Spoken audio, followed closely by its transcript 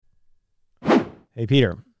Hey,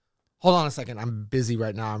 Peter. Hold on a second. I'm busy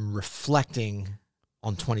right now. I'm reflecting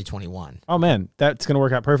on 2021. Oh, man, that's going to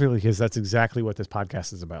work out perfectly because that's exactly what this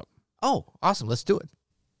podcast is about. Oh, awesome. Let's do it.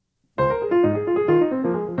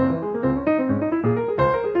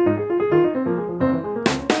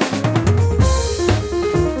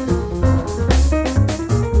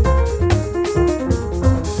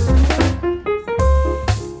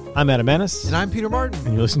 I'm Adam Manis. And I'm Peter Martin.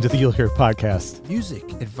 And you listen to the You'll Hear podcast. Music,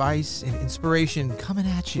 advice, and inspiration coming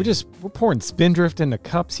at you. We're pouring Spindrift into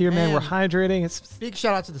cups here, man. We're hydrating. It's big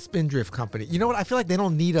shout out to the Spindrift company. You know what? I feel like they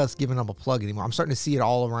don't need us giving them a plug anymore. I'm starting to see it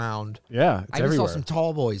all around. Yeah, it's I everywhere. saw some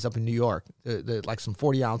tall boys up in New York, like some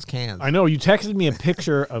 40-ounce cans. I know. You texted me a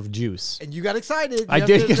picture of juice. And you got excited. I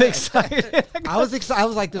did get excited. I was excited. I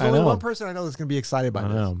was like, there's only one person I know that's going to be excited by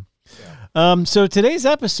this. Yeah. So today's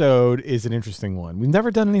episode is an interesting one. We've never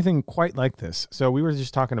done anything quite like this. So we were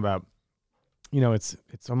just talking about, it's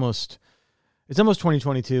almost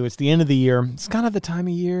 2022. It's the end of the year. It's kind of the time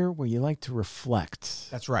of year where you like to reflect.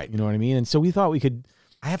 That's right. You know what I mean? And so we thought we could.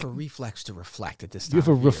 I have a reflex to reflect at this time. You have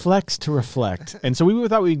a reflex to reflect. And so we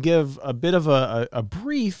thought we'd give a bit of a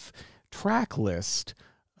brief track list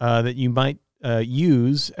that you might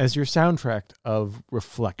use as your soundtrack of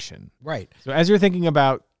reflection. Right. So as you're thinking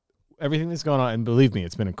about everything that's going on, and believe me,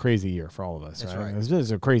 it's been a crazy year for all of us. That's right. It's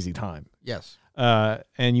a crazy time. Yes.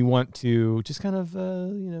 And you want to just kind of,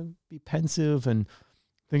 be pensive and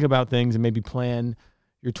think about things and maybe plan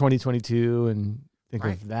your 2022 and think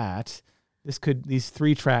of that. These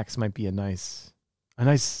three tracks might be a nice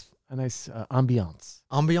ambiance.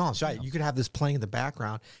 Ambiance, right. You could have this playing in the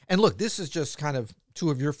background. And look, this is just kind of two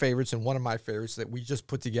of your favorites and one of my favorites that we just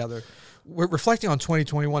put together. We're reflecting on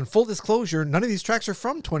 2021. Full disclosure, none of these tracks are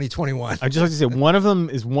from 2021. I just like to say one of them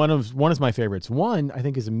is one is my favorites. One I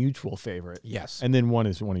think is a mutual favorite. Yes. And then one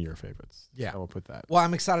is one of your favorites. Yeah. I will put that. Well,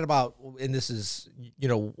 I'm excited about, and this is,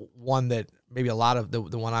 one that maybe a lot of the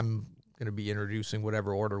one I'm going to be introducing,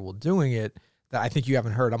 whatever order we're doing it, that I think you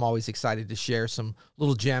haven't heard. I'm always excited to share some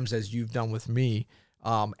little gems as you've done with me.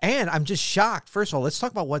 And I'm just shocked. First of all, let's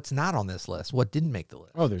talk about what's not on this list. What didn't make the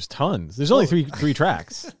list? Oh, there's tons. There's only three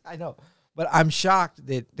tracks. I know. But I'm shocked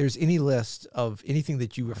that there's any list of anything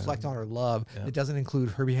that you reflect on or love that doesn't include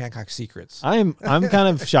Herbie Hancock's Secrets. I'm kind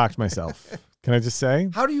of shocked myself. Can I just say?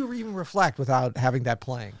 How do you even reflect without having that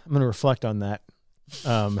playing? I'm going to reflect on that.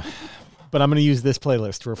 But I'm going to use this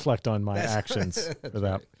playlist to reflect on my actions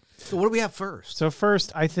without. So what do we have first? So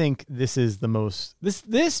first, I think this is the most.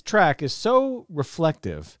 This track is so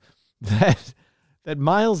reflective that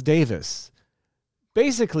Miles Davis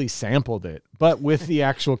basically sampled it, but with the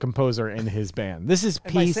actual composer and his band. This is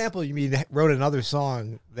and by sample, you mean wrote another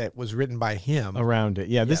song that was written by him around it.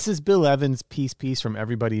 Yeah, this is Bill Evans' Piece from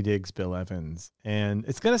Everybody Digs Bill Evans, and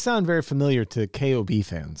it's going to sound very familiar to KOB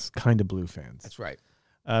fans, Kind of Blue fans. That's right.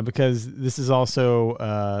 Because this is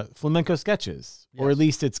also flamenco sketches, or at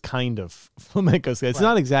least it's kind of flamenco sketches. It's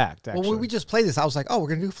not exact, actually. Well, when we just played this, I was like, oh,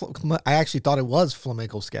 we're going to do I actually thought it was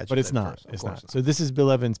flamenco sketches. But it's not. It's not. So this is Bill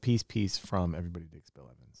Evans' Piece from Everybody Digs Bill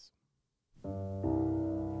Evans.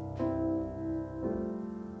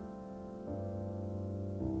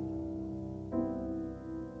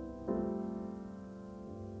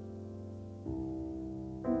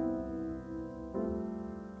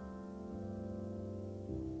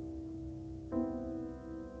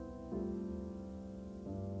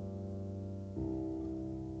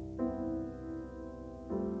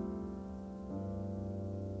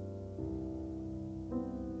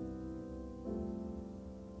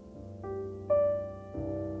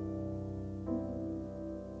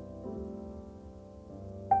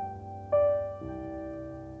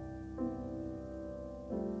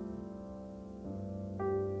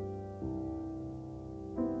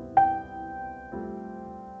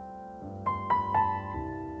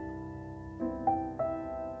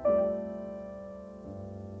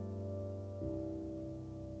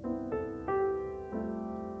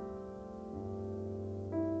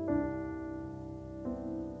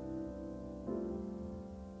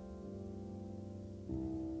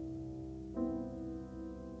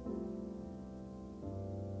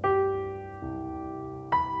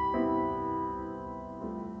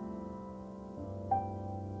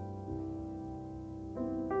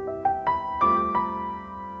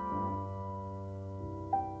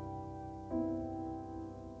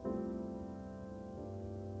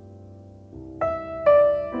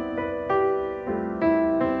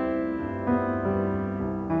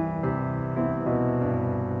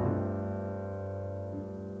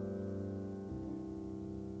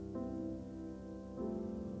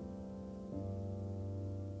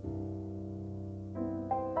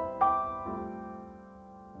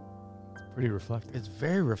 Pretty reflective. It's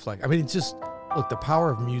very reflective. I mean, it's just, look, the power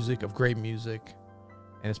of music, of great music,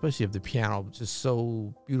 and especially of the piano, just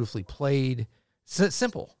so beautifully played.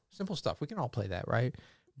 Simple stuff. We can all play that, right?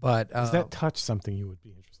 But is that touch something you would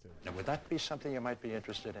be interested in? Now, would that be something you might be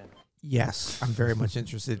interested in? Yes, I'm very much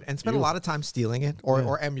interested, and spend a lot of time stealing it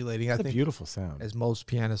or emulating. It's I think a beautiful sound, as most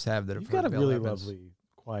pianists have that. You've got a really lovely,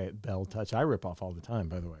 quiet bell touch. I rip off all the time,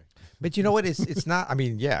 by the way. But you know what? It's not. I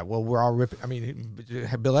mean, yeah. Well, we're all ripping. I mean,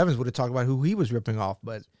 Bill Evans would have talked about who he was ripping off,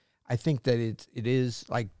 but I think that it is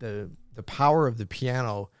like the power of the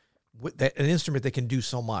piano, an instrument that can do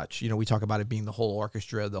so much. You know, we talk about it being the whole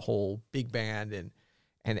orchestra, the whole big band,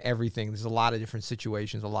 and everything. There's a lot of different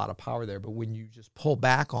situations, a lot of power there. But when you just pull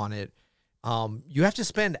back on it, you have to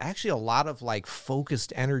spend actually a lot of like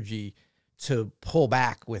focused energy to pull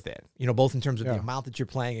back with it, you know, both in terms of the amount that you're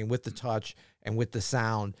playing and with the touch and with the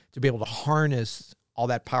sound, to be able to harness all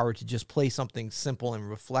that power to just play something simple and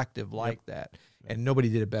reflective like that. And nobody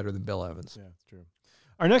did it better than Bill Evans. Yeah, it's true.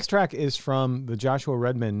 Our next track is from the Joshua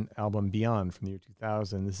Redman album Beyond from the year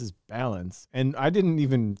 2000. This is Balance. And I didn't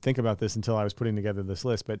even think about this until I was putting together this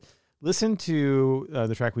list, but listen to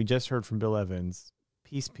the track we just heard from Bill Evans,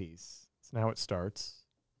 Peace, Peace. It's now it starts.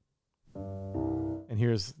 And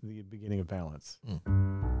here's the beginning of Balance.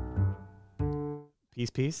 Peace,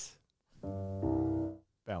 peace.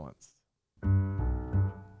 Balance.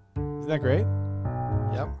 Isn't that great?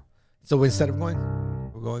 Yep. So instead of going,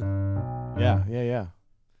 we're going. Yeah.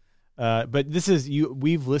 But this is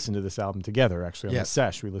we've listened to this album together, actually, on the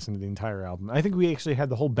sesh. We listened to the entire album. I think we actually had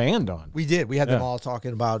the whole band on. We did. We had them all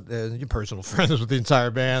talking about your personal friends with the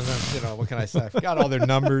entire band. And, you know, what can I say? I got all their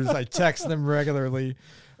numbers. I text them regularly.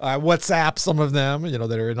 WhatsApp some of them, you know,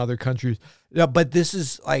 that are in other countries. Yeah, but this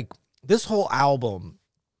is like this whole album,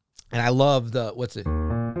 and I love what's it?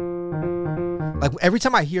 Like every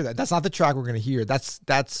time I hear that, that's not the track we're gonna hear. That's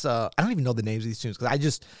I don't even know the names of these tunes because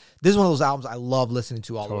this is one of those albums I love listening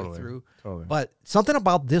to all the way through. Totally. But something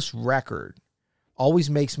about this record always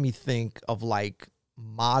makes me think of like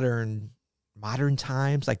modern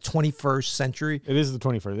times, like 21st century. It is the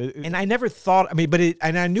 21st. And I never thought, I mean,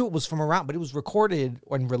 and I knew it was from around, but it was recorded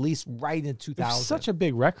and released right in 2000. It's such a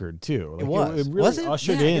big record, too. Like it was. It really was it?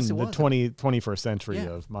 ushered in the 21st century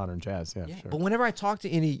of modern jazz. Yeah, sure. But whenever I talk to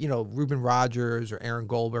any, you know, Reuben Rogers or Aaron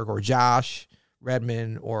Goldberg or Josh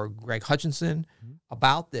Redman or Greg Hutchinson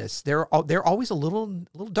about this, they're always a little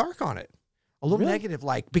dark on it. A little negative,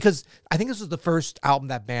 like, because I think this was the first album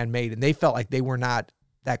that band made, and they felt like they were not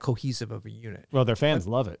that cohesive of a unit. Well, their fans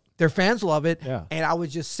love it. Their fans love it. Yeah. And I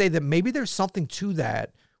would just say that maybe there's something to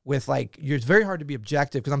that with like, it's very hard to be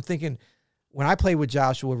objective because I'm thinking when I play with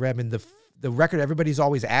Joshua Redman, the record everybody's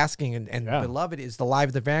always asking and beloved is the Live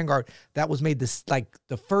at the Vanguard. That was made this like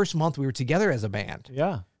the first month we were together as a band.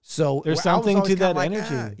 Yeah. So there's something to that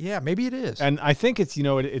energy. Yeah, maybe it is. And I think it's, you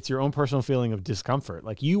know, it's your own personal feeling of discomfort.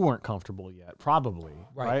 Like you weren't comfortable yet, probably,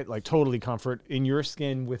 right? Like totally comfort in your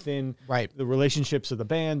skin within the relationships of the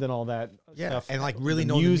band and all that stuff. And like really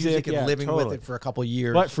knowing the music and living with it for a couple of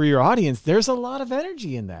years. But for your audience, there's a lot of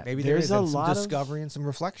energy in that. Maybe there's a lot of discovery and some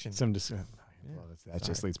reflection. Well, that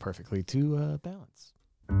just leads perfectly to Balance.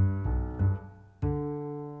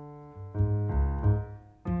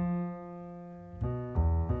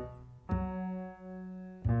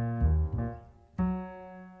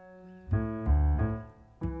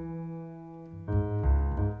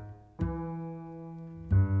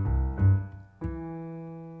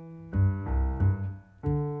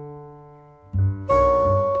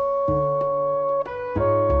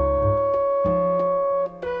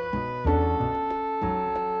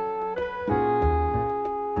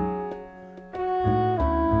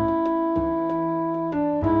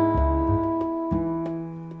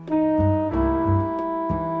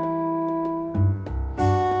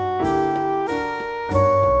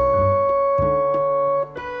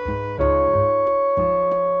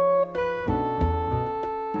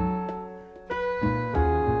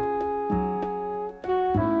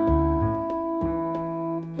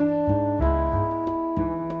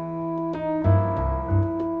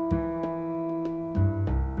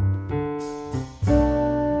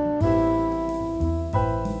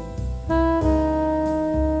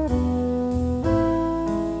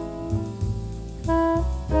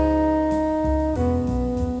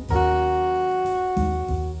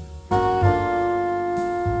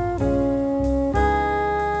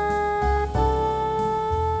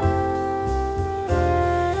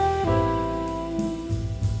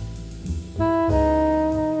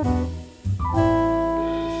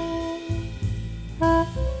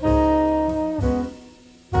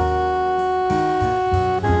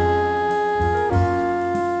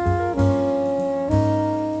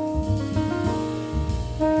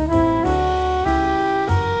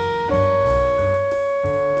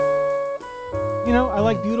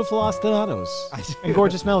 like beautiful ostinatos and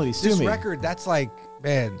gorgeous melodies. Sue This me. record, that's like,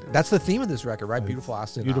 man, that's the theme of this record, right? Beautiful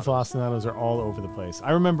ostinatos. Beautiful ostinatos are all over the place.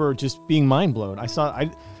 I remember just being mind blown.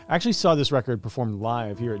 I actually saw this record performed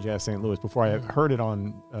live here at Jazz St. Louis before I heard it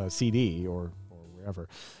on CD or wherever.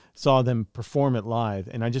 Saw them perform it live,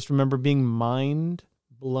 and I just remember being mind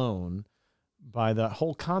blown by the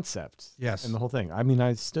whole concept. Yes. And the whole thing. I mean,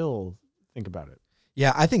 I still think about it.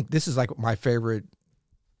 Yeah, I think this is like my favorite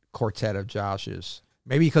quartet of Josh's,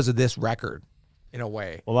 maybe because of this record, in a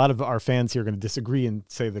way. A lot of our fans here are going to disagree and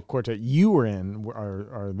say the quartet you were in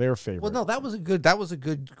are their favorite. Well, no, that was a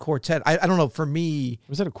good quartet. I don't know. For me,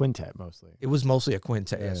 was it a quintet mostly? it was mostly a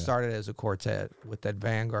quintet. Yeah. It started as a quartet with that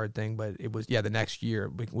Vanguard thing, but it was the next year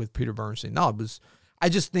with Peter Bernstein. No, it was. I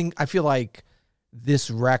feel like this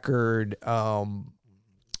record,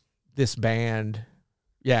 this band,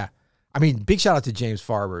 yeah. I mean, big shout out to James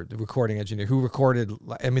Farber, the recording engineer, who recorded.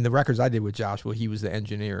 I mean, the records I did with Josh, well, he was the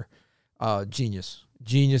engineer. Genius.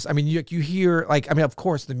 I mean, you hear, like, I mean, of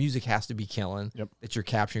course, the music has to be killing that you're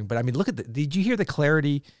capturing. But I mean, look at did you hear the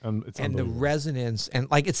clarity and the resonance?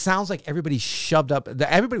 And like, it sounds like everybody's shoved up.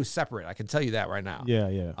 Everybody was separate. I can tell you that right now.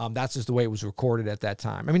 Yeah. That's just the way it was recorded at that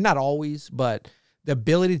time. I mean, not always, but the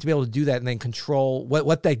ability to be able to do that and then control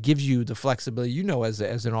what that gives you, the flexibility,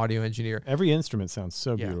 as an audio engineer. Every instrument sounds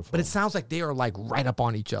so beautiful. But it sounds like they are like right up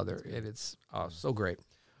on each other. And it's so great.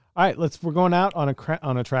 All right, we're going out on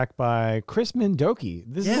a track by Redman Doky.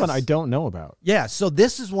 This is one I don't know about. Yeah, so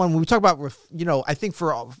this is one when we talk about, I think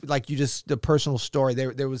for like the personal story,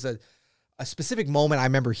 there was a specific moment I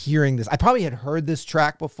remember hearing this. I probably had heard this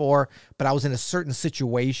track before, but I was in a certain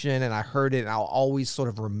situation and I heard it, and I'll always sort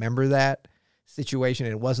of remember that situation.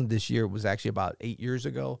 And it wasn't this year; it was actually about 8 years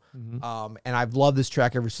ago. Mm-hmm. And I've loved this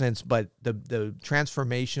track ever since. But the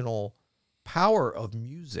transformational power of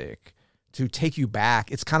music to take you back.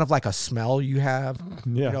 It's kind of like a smell you have.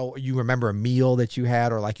 Yeah. You remember a meal that you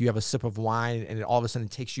had, or like you have a sip of wine and it all of a sudden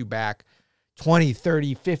takes you back 20,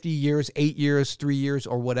 30, 50 years, 8 years, 3 years,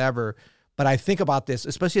 or whatever. But I think about this,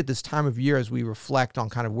 especially at this time of year, as we reflect on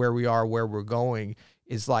kind of where we are, where we're going,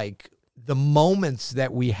 is like the moments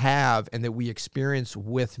that we have and that we experience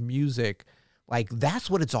with music, like that's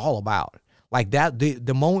what it's all about. Like that,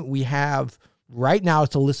 the moment we have right now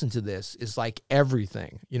to listen to this is like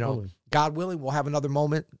everything, Totally. God willing, we'll have another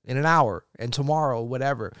moment in an hour and tomorrow,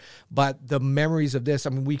 whatever. But the memories of this, I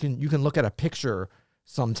mean, you can look at a picture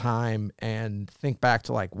sometime and think back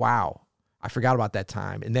to like, wow, I forgot about that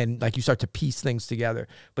time. And then like you start to piece things together.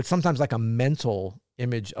 But sometimes like a mental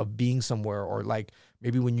image of being somewhere, or like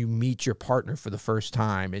maybe when you meet your partner for the first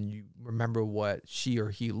time and you remember what she or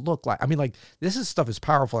he looked like. I mean, like stuff is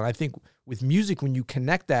powerful. And I think with music, when you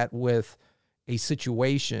connect that with a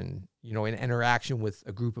situation, an interaction with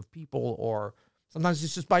a group of people, or sometimes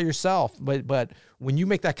it's just by yourself. But when you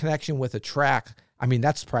make that connection with a track, I mean,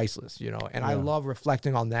 that's priceless, and I love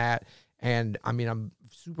reflecting on that. And I mean, I'm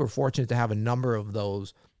super fortunate to have a number of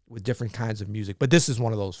those with different kinds of music, but this is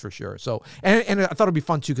one of those for sure. So, and I thought it'd be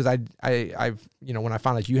fun too, because I've when I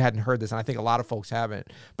found out you hadn't heard this, and I think a lot of folks haven't,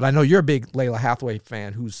 but I know you're a big Layla Hathaway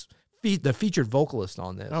fan, who's the featured vocalist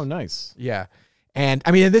on this. Oh, nice. Yeah. And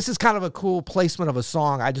I mean, this is kind of a cool placement of a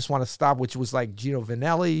song, I Just Want to Stop, which was like Gino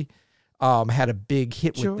Vanelli had a big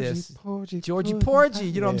hit with this. Georgie Porgy,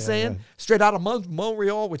 you know what I'm saying? Yeah. Straight out of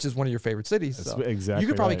Montreal, which is one of your favorite cities. That's so exactly. You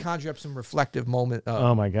could probably right. conjure up some reflective moment.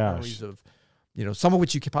 Oh my gosh. Memories of, some of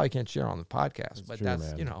which you probably can't share on the podcast, but true,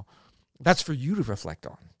 that's, man. That's for you to reflect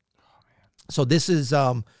on. Oh, man. So this is,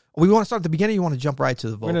 we want to start at the beginning. You want to jump right to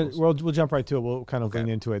the vocals? We'll jump right to it. We'll kind of lean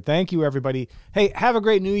into it. Thank you, everybody. Hey, have a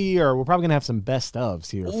great new year. We're probably going to have some best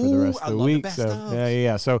ofs here for the rest of the week.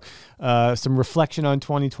 Yeah. So some reflection on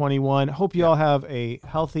 2021. Hope you all have a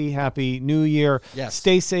healthy, happy new year. Yes.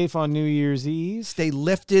 Stay safe on New Year's Eve. Stay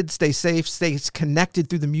lifted, stay safe, stay connected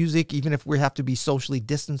through the music, even if we have to be socially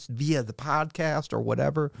distanced via the podcast or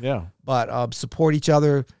whatever. Yeah. But support each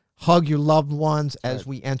other. Hug your loved ones as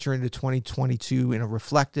we enter into 2022 in a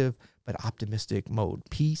reflective but optimistic mode.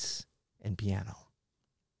 Peace and piano.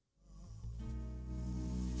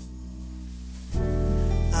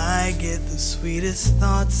 I get the sweetest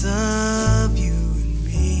thoughts of you and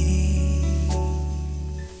me.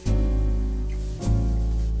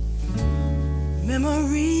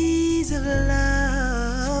 Memories of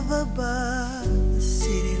love above the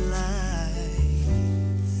city lights.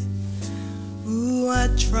 Ooh, I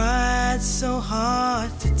tried so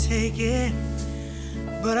hard to take it,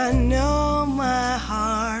 but I know my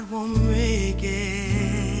heart won't make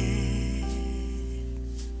it.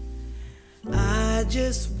 I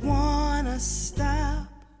just wanna stop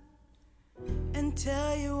and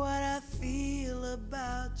tell you what I feel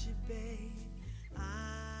about you, babe.